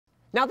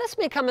Now, this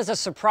may come as a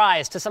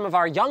surprise to some of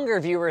our younger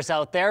viewers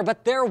out there,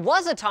 but there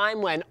was a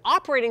time when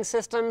operating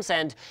systems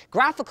and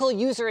graphical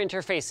user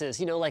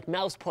interfaces, like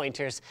mouse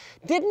pointers,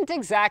 didn't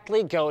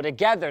exactly go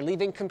together,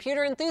 leaving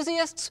computer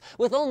enthusiasts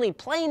with only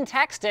plain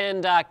text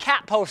and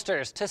cat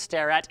posters to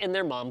stare at in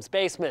their mom's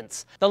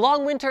basements. The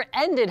long winter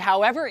ended,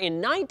 however, in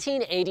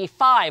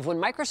 1985 when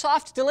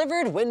Microsoft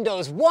delivered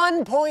Windows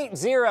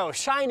 1.0,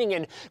 shining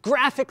in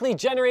graphically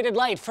generated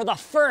light for the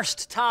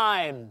first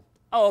time.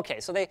 Oh, okay,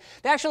 so they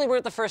actually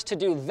weren't the first to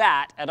do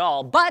that at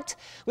all, but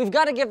we've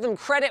got to give them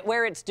credit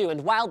where it's due.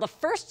 And while the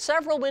first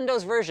several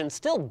Windows versions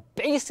still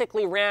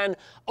basically ran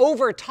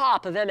over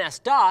top of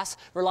MS-DOS,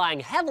 relying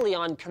heavily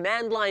on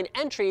command line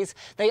entries,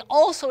 they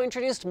also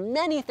introduced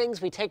many things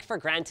we take for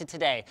granted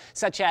today,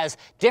 such as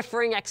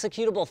differing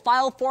executable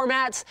file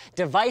formats,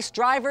 device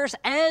drivers,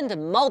 and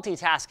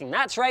multitasking.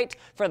 That's right,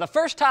 for the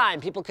first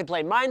time, people could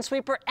play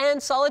Minesweeper and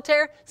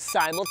Solitaire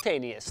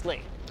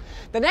simultaneously.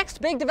 The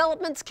next big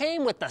developments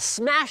came with the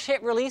smash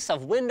hit release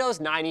of Windows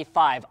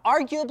 95,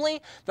 arguably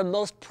the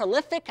most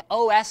prolific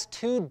OS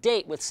to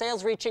date, with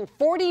sales reaching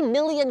 40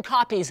 million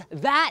copies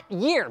that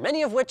year,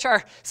 many of which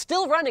are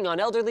still running on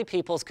elderly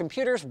people's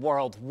computers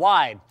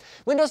worldwide.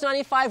 Windows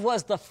 95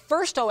 was the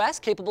first OS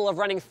capable of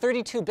running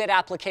 32-bit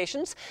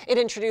applications. It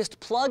introduced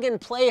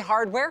plug-and-play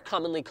hardware,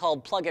 commonly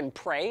called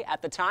plug-and-pray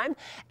at the time,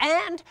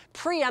 and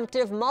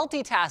preemptive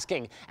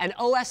multitasking, an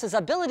OS's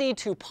ability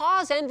to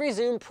pause and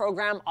resume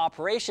program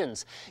operations.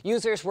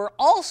 Users were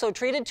also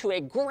treated to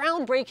a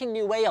groundbreaking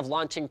new way of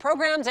launching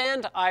programs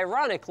and,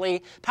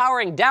 ironically,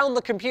 powering down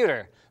the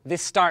computer, the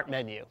Start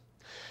menu.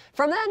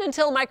 From then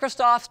until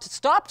Microsoft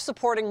stopped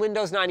supporting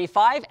Windows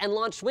 95 and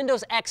launched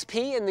Windows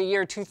XP in the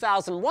year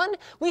 2001,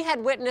 we had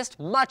witnessed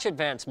much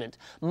advancement.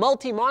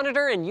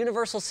 Multi-monitor and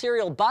Universal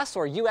Serial Bus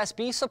or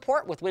USB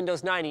support with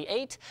Windows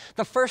 98,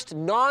 the first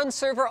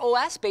non-server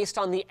OS based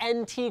on the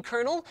NT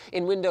kernel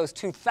in Windows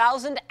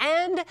 2000,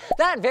 and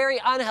that very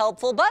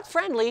unhelpful but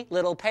friendly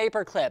little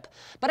paperclip.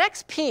 But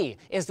XP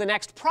is the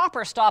next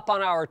proper stop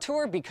on our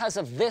tour because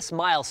of this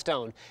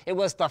milestone. It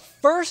was the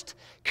first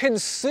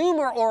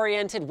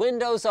consumer-oriented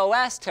Windows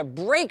OS to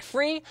break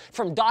free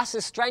from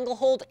DOS's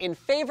stranglehold in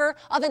favor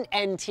of an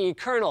NT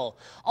kernel.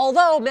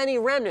 Although many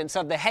remnants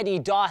of the heady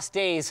DOS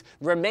days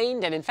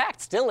remained and in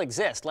fact still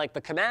exist, like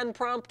the command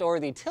prompt or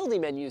the tilde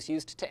menus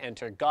used to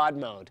enter God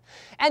mode.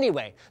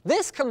 Anyway,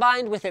 this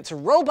combined with its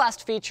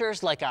robust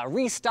features like a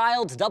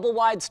restyled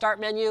double-wide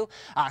start menu,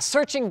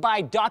 searching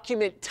by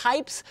document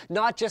types,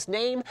 not just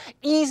name,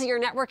 easier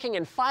networking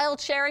and file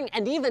sharing,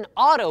 and even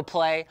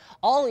autoplay,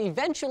 all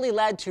eventually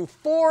led to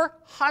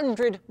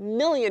 400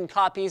 million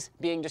copies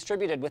being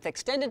distributed, with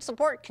extended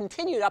support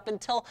continued up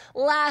until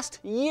last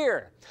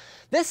year.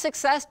 This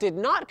success did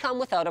not come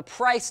without a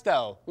price,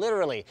 though,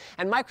 literally,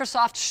 and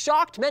Microsoft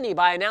shocked many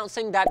by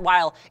announcing that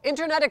while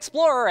Internet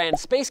Explorer and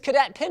Space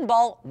Cadet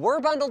Pinball were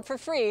bundled for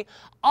free,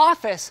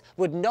 Office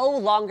would no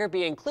longer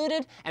be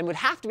included and would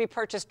have to be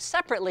purchased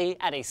separately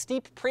at a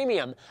steep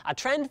premium, a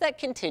trend that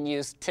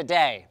continues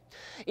today.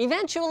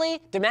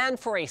 Eventually, demand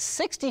for a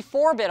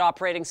 64-bit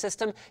operating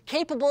system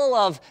capable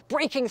of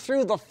breaking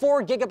through the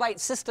 4-gigabyte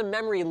system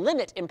memory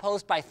limit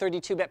imposed by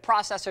 32-bit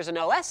processors and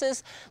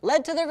OSs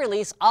led to the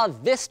release of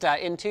Vista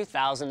in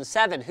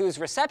 2007, whose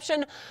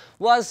reception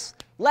was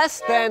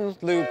less than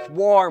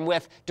lukewarm,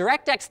 with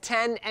DirectX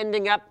 10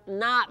 ending up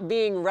not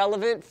being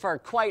relevant for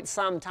quite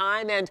some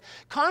time, and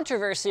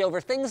controversy over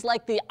things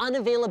like the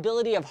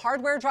unavailability of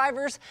hardware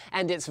drivers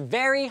and its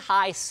very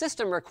high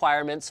system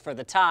requirements for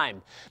the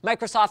time.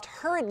 Microsoft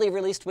hurriedly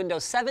released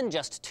Windows 7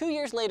 just 2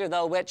 years later,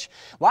 though, which,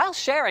 while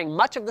sharing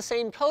much of the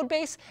same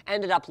codebase,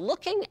 ended up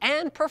looking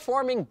and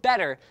performing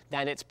better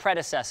than its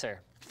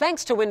predecessor.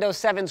 Thanks to Windows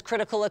 7's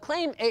critical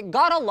acclaim, it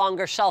got a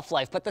longer shelf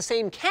life, but the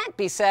same can't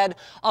be said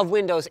of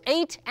Windows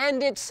 8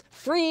 and its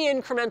free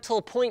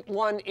incremental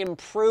 0.1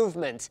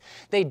 improvement.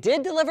 They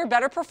did deliver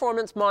better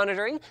performance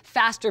monitoring,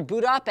 faster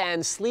boot up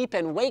and sleep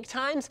and wake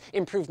times,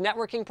 improved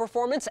networking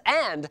performance,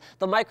 and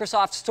the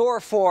Microsoft Store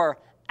for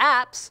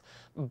apps,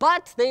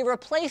 but they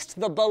replaced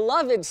the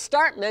beloved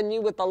Start menu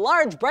with the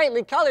large,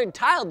 brightly colored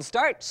tiled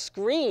Start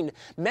screen,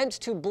 meant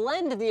to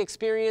blend the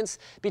experience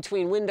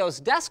between Windows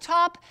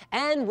Desktop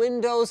and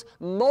Windows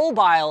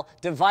Mobile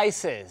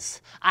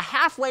devices. A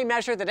halfway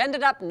measure that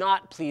ended up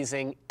not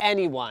pleasing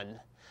anyone.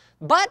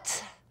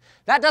 But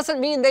that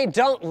doesn't mean they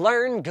don't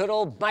learn, good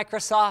old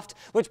Microsoft,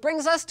 which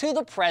brings us to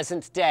the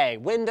present day,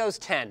 Windows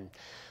 10.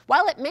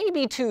 While it may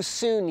be too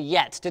soon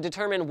yet to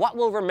determine what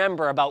we'll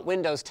remember about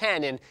Windows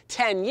 10 in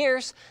 10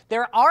 years,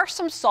 there are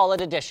some solid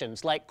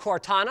additions like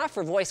Cortana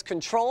for voice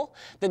control,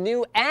 the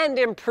new and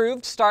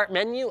improved Start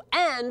menu,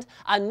 and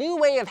a new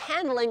way of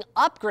handling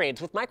upgrades,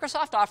 with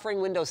Microsoft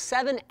offering Windows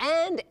 7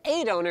 and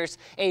 8 owners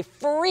a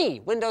free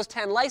Windows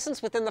 10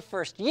 license within the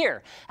first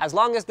year, as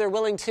long as they're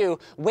willing to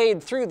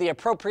wade through the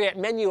appropriate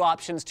menu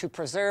options to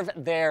preserve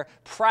their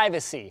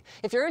privacy.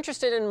 If you're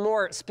interested in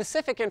more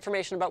specific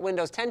information about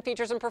Windows 10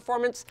 features and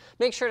performance,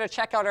 make sure to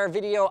check out our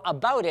video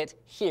about it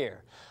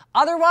here.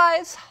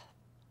 Otherwise,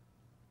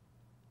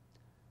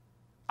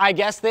 I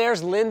guess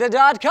there's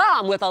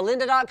lynda.com. With a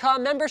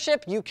lynda.com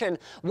membership, you can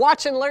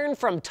watch and learn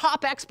from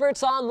top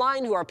experts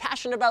online who are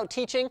passionate about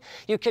teaching.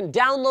 You can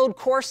download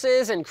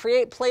courses and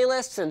create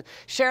playlists and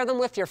share them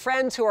with your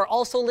friends who are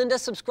also Lynda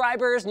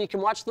subscribers, and you can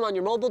watch them on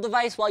your mobile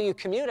device while you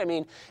commute. I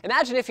mean,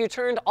 imagine if you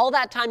turned all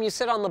that time you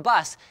sit on the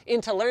bus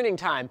into learning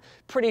time.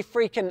 Pretty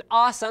freaking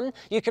awesome.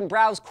 You can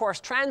browse course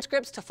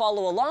transcripts to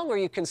follow along, or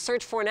you can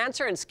search for an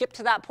answer and skip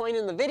to that point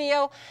in the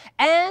video.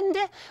 And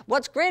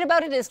what's great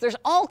about it is there's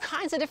all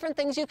kinds of different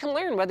things you can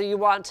learn, whether you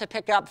want to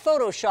pick up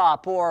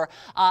Photoshop or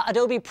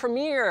Adobe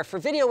Premiere for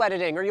video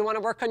editing, or you want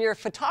to work on your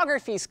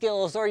photography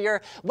skills or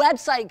your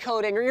website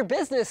coding or your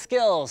business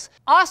skills.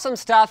 Awesome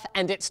stuff,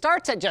 and it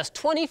starts at just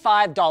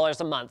 $25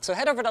 a month. So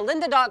head over to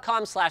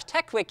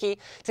lynda.com/techquickie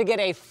to get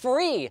a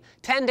free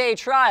 10-day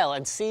trial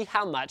and see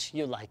how much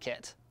you like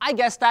it. I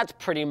guess that's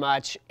pretty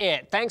much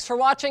it. Thanks for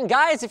watching,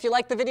 guys. If you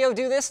liked the video,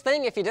 do this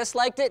thing. If you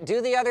disliked it,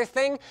 do the other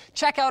thing.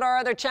 Check out our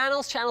other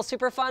channels. Channel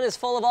Superfun is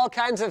full of all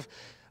kinds of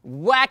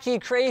wacky,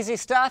 crazy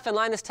stuff and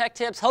Linus Tech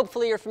Tips.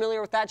 Hopefully you're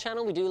familiar with that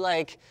channel. We do,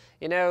 like,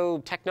 you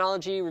know,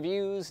 technology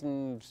reviews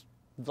and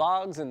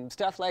vlogs and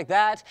stuff like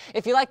that.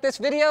 If you like this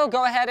video,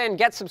 go ahead and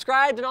get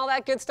subscribed and all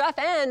that good stuff.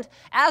 And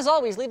as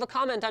always, leave a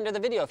comment under the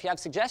video if you have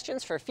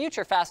suggestions for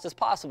future Fast as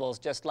Possibles,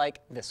 just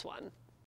like this one.